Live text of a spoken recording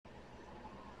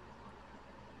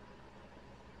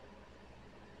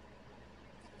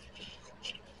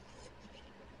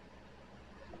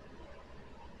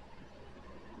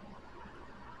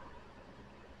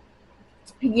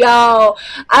Yo,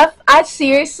 I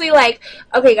seriously like.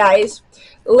 Okay, guys.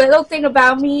 Little thing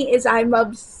about me is I'm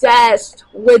obsessed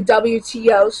with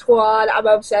WTO Squad. I'm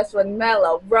obsessed with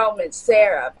Mello, Roman,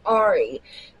 Sarah, Ari,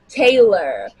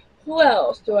 Taylor. Who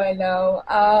else do I know?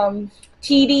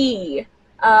 TD,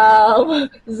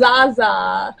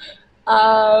 Zaza.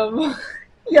 Um,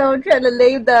 yo, I'm trying to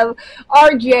name them.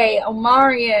 RJ,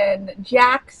 Omarion,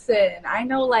 Jackson. I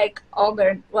know like all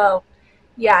their. Well,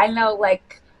 yeah, I know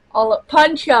like all of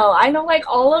Puncho. I know like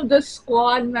all of the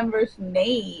squad members'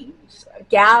 names.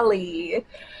 Galley.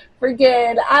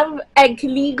 Forget. And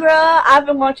Kanigra. I've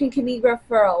been watching Kanigra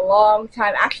for a long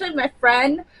time. Actually, my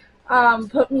friend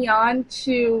put me on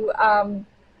to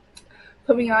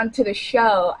the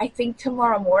show. I think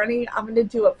tomorrow morning I'm gonna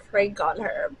do a prank on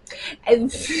her,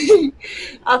 and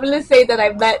I'm gonna say that I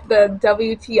met the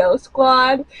WTO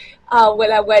squad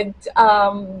when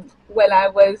when I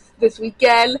was this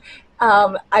weekend.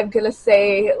 I'm gonna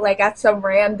say like at some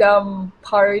random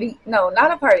party. No,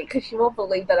 not a party, because she won't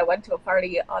believe that I went to a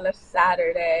party on a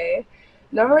Saturday.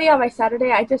 Normally on my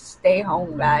Saturday, I just stay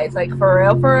home, guys. Like for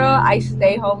real, I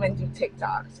stay home and do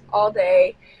TikToks all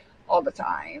day, all the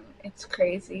time. It's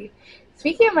crazy.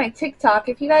 Speaking of my TikTok,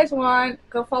 if you guys want,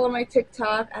 go follow my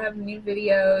TikTok. I have new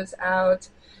videos out.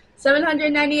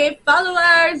 798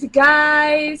 followers,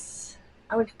 guys.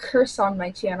 I would curse on my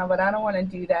channel, but I don't want to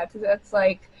do that because that's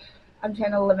like I'm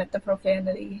trying to limit the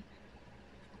profanity.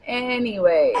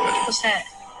 Anyway. What's that?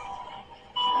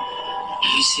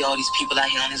 You see all these people out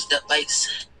here on these dirt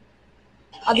bikes?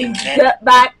 All these dirt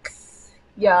bikes.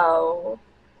 Yo.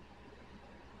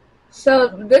 So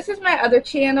this is my other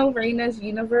channel, Reina's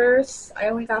Universe. I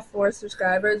only got 4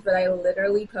 subscribers, but I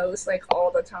literally post like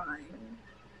all the time.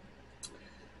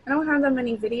 I don't have that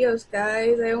many videos,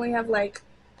 guys. I only have like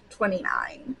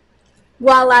 29.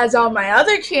 While as on my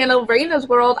other channel, Reina's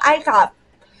World, I got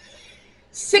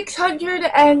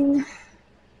 605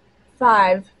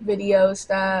 videos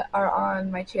that are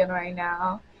on my channel right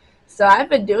now. So I've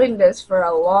been doing this for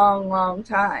a long, long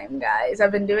time, guys.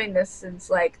 I've been doing this since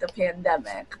like the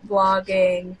pandemic,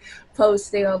 blogging,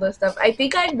 posting all this stuff. I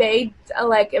think I may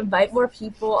like invite more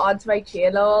people onto my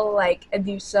channel, like and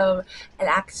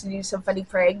actually do some funny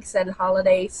pranks and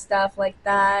holiday stuff like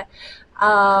that.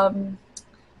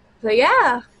 So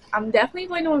yeah, I'm definitely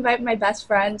going to invite my best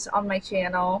friends on my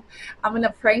channel. I'm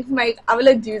gonna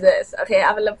do this, okay?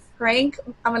 I'm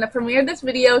gonna premiere this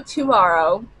video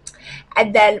tomorrow,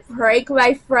 and then prank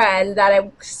my friend that I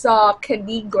saw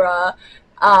Kanigra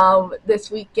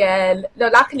this weekend. No,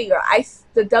 not Kanigra.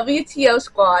 The WTO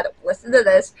squad. Listen to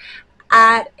this.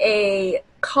 At a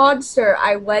concert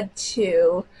I went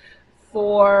to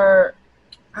for.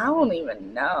 I don't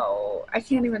even know. I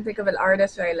can't even think of an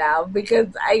artist right now because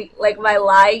my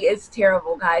lying is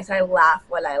terrible, guys. I laugh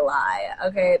when I lie.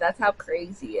 Okay, that's how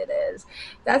crazy it is.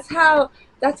 That's how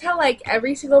like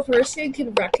every single person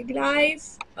can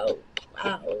recognize. Oh,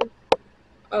 wow.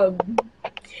 Um,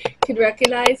 can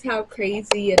recognize how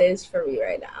crazy it is for me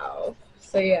right now.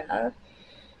 So yeah.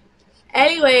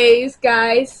 Anyways,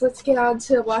 guys, let's get on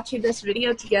to watching this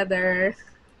video together.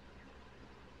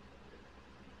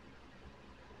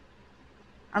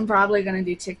 I'm probably gonna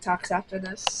do TikToks after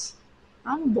this.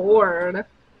 I'm bored.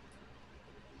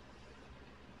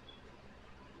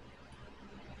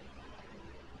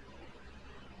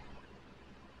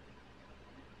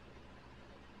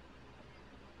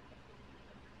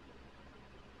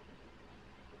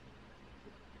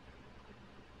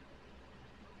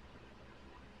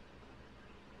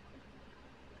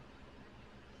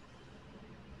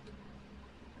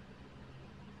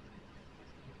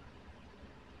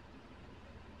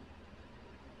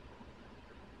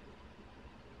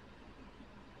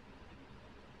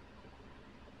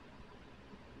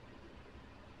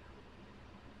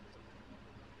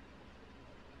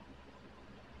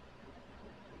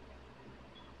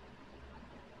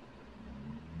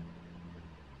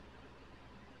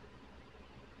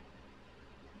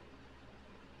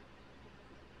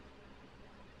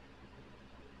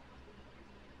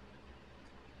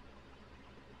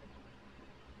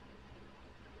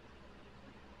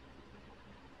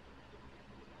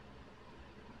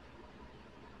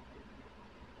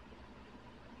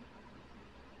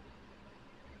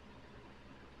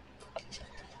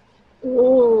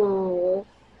 Ooh.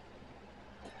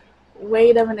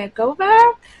 Wait a minute, go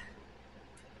back?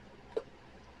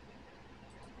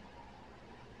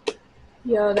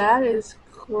 Yo, that is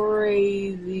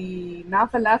crazy.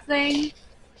 Not for nothing.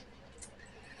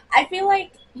 I feel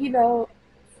like,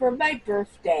 for my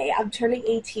birthday, I'm turning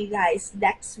 18, guys,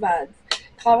 next month.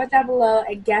 comment down below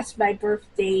and guess my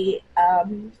birthday.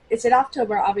 It's in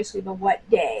October, obviously, but what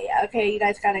day? Okay, you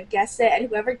guys gotta guess it, and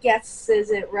whoever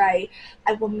guesses it right,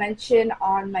 I will mention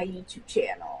on my YouTube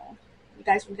channel. You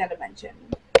guys we gotta mention.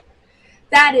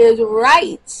 That is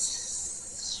right.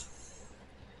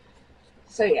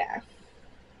 So yeah.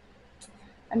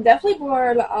 I'm definitely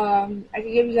bored. I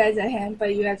can give you guys a hint,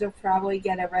 but you guys will probably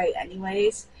get it right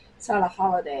anyways. It's not a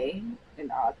holiday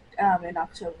in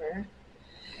October.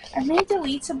 I may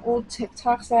delete some old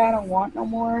TikToks that I don't want no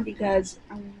more because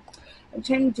I'm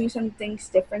trying to do some things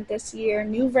different this year.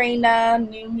 New Reina,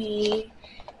 new me,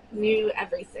 new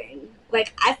everything.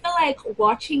 Like, I feel like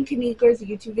watching Kanika's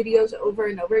YouTube videos over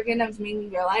and over again has made me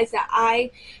realize that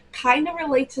I kind of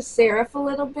relate to Seraph a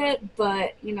little bit,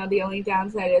 but, you know, the only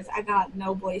downside is I got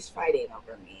no boys fighting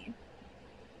over me.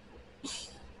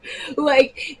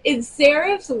 Like, in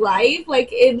Seraph's life,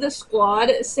 like, in the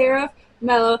squad, Seraph,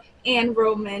 Mello, and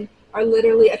Roman are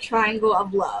literally a triangle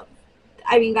of love.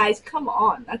 I mean, guys, come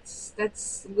on.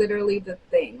 That's literally the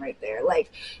thing right there. Like,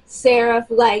 Seraph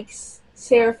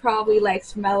probably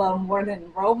likes Mello more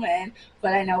than Roman,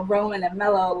 but I know Roman and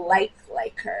Mello like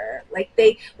her. Like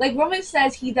Roman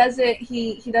says he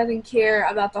doesn't care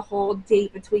about the whole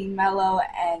date between Mello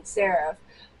and Seraph,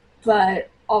 but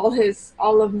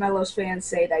all of Mello's fans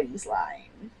say that he's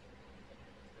lying.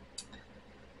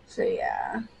 So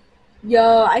yeah.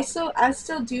 Yo, I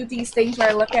still do these things where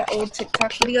I look at old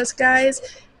TikTok videos, guys,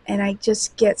 and I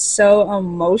just get so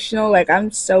emotional. Like, I'm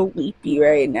so weepy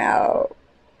right now.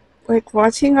 Like,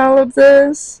 watching all of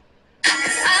this.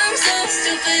 I'm so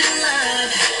stupid in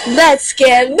love. Let's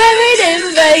get married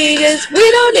in Vegas.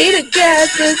 We don't need to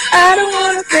guess this. I don't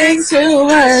wanna think too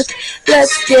much.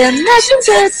 Let's get matching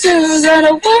tattoos. I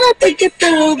don't wanna think it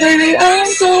through, baby. I'm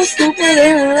so stupid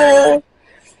in love.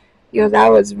 Yo, that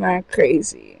was mad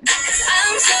crazy.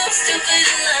 I'm so stupid in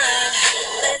love.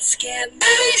 Let's get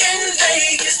married in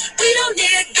Vegas. We don't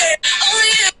need a girl.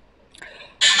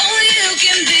 Only you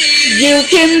can be. You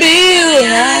can be you.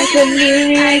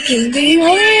 I can be.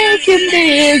 Only you can be.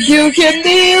 You can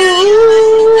be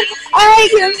you. I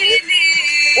can be.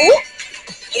 Ooh.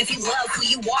 If you love who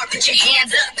you are, put your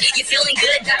hands up. You're feeling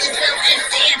good, got yourself and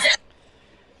stand up.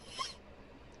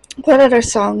 What other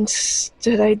songs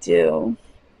did I do?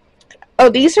 Oh,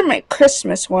 these are my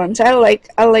Christmas ones. I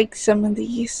like some of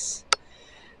these.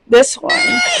 This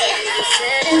one.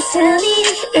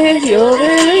 If you're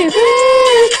really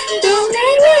bad, don't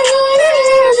make me.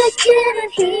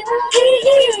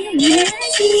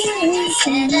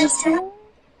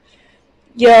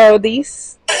 Yo,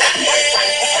 these. I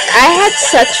had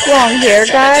such long hair,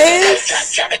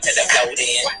 guys.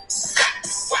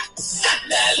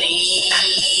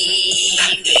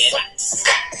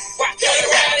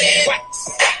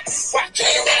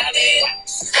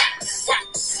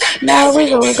 Now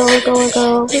wiggle. Ah.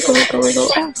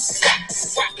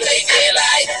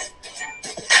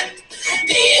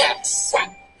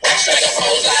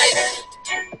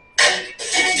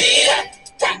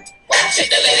 Shake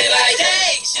the lady like,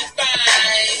 hey, she's fine.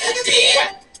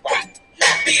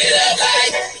 Beat it up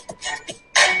like,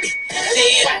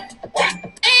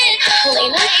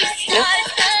 Helena? Nope.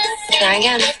 Try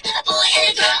again.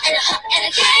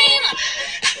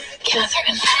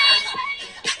 Catherine.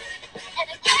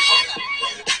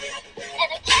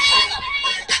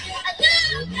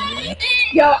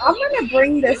 Yo, I'm gonna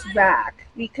bring this back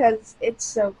because it's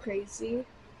so crazy.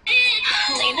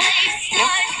 Helena? Nope.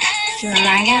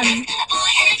 Try again.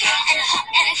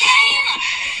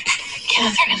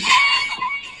 Catherine.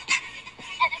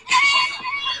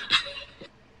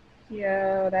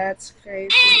 Yo, that's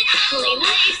crazy. Helena?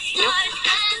 Nope.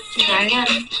 Try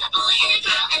again.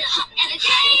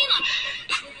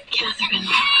 Catherine.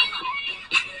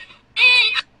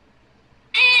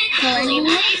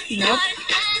 Helena? Nope.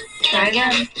 Try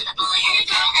again.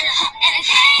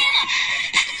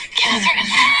 Catherine.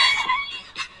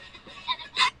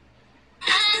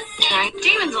 Try.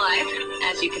 Damon's alive,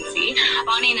 as you can see.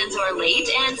 Bonnie and Enzo are late,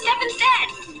 and Stefan's dead.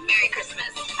 Merry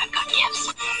Christmas. I've got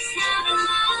gifts.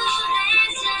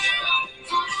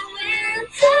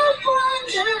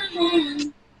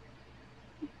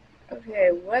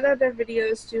 Okay, what other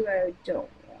videos do I don't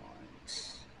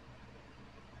want?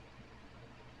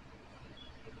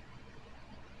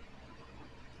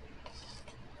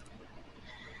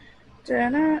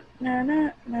 Na.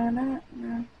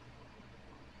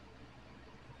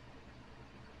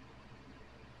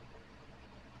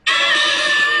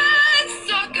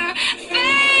 Sucker,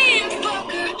 fame,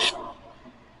 fucker.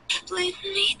 Blame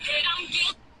me.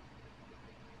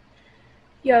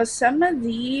 Yo, some of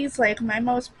these, like my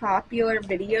most popular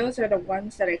videos, are the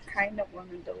ones that I kind of want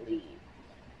to delete.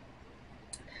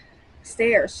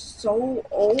 They are so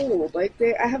old. Like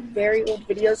I have very old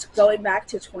videos going back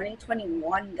to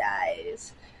 2021,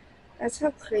 guys. That's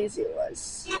how crazy it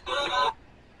was.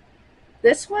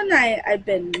 This one I've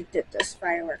been did this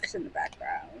fireworks in the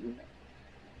background.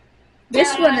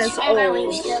 This one is old. Hey,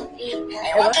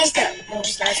 what is that?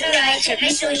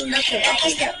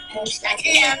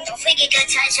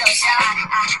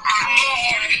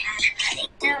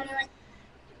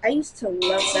 I used to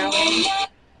love that one.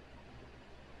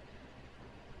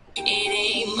 It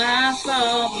ain't my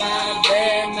fault, my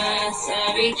bad, my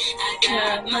sorry. I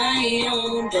got my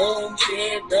own, don't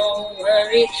trip, don't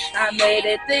worry. I made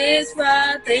it this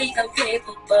far, think I'm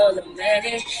capable of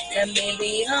managing. That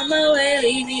maybe on my way,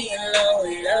 leave me alone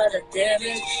with all the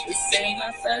damage. This ain't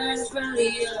my first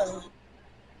rodeo.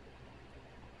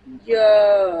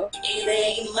 Yo. It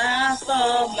ain't my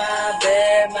fault, my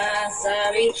bad, my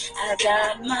sorry. I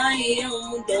got my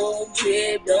own, don't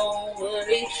trip, don't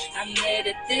worry. I made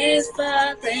it this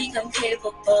far, think I'm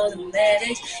capable of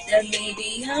manage. Let me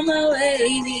be on my way,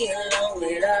 leave me alone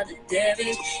with all the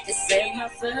damage. This ain't my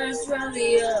first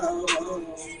rodeo.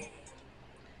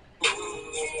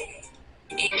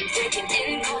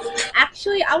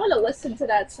 Actually, I want to listen to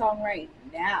that song right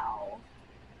now.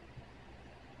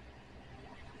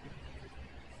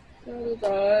 Oh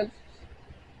God.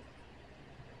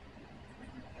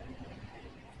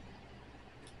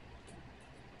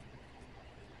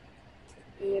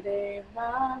 It ain't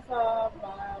my fault,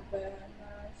 my bad,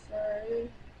 my sorry.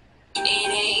 It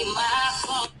ain't my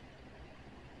fault.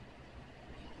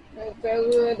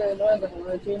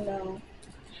 What you know.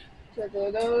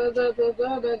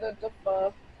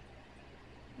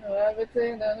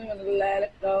 Everything, then I'm gonna let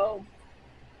it go.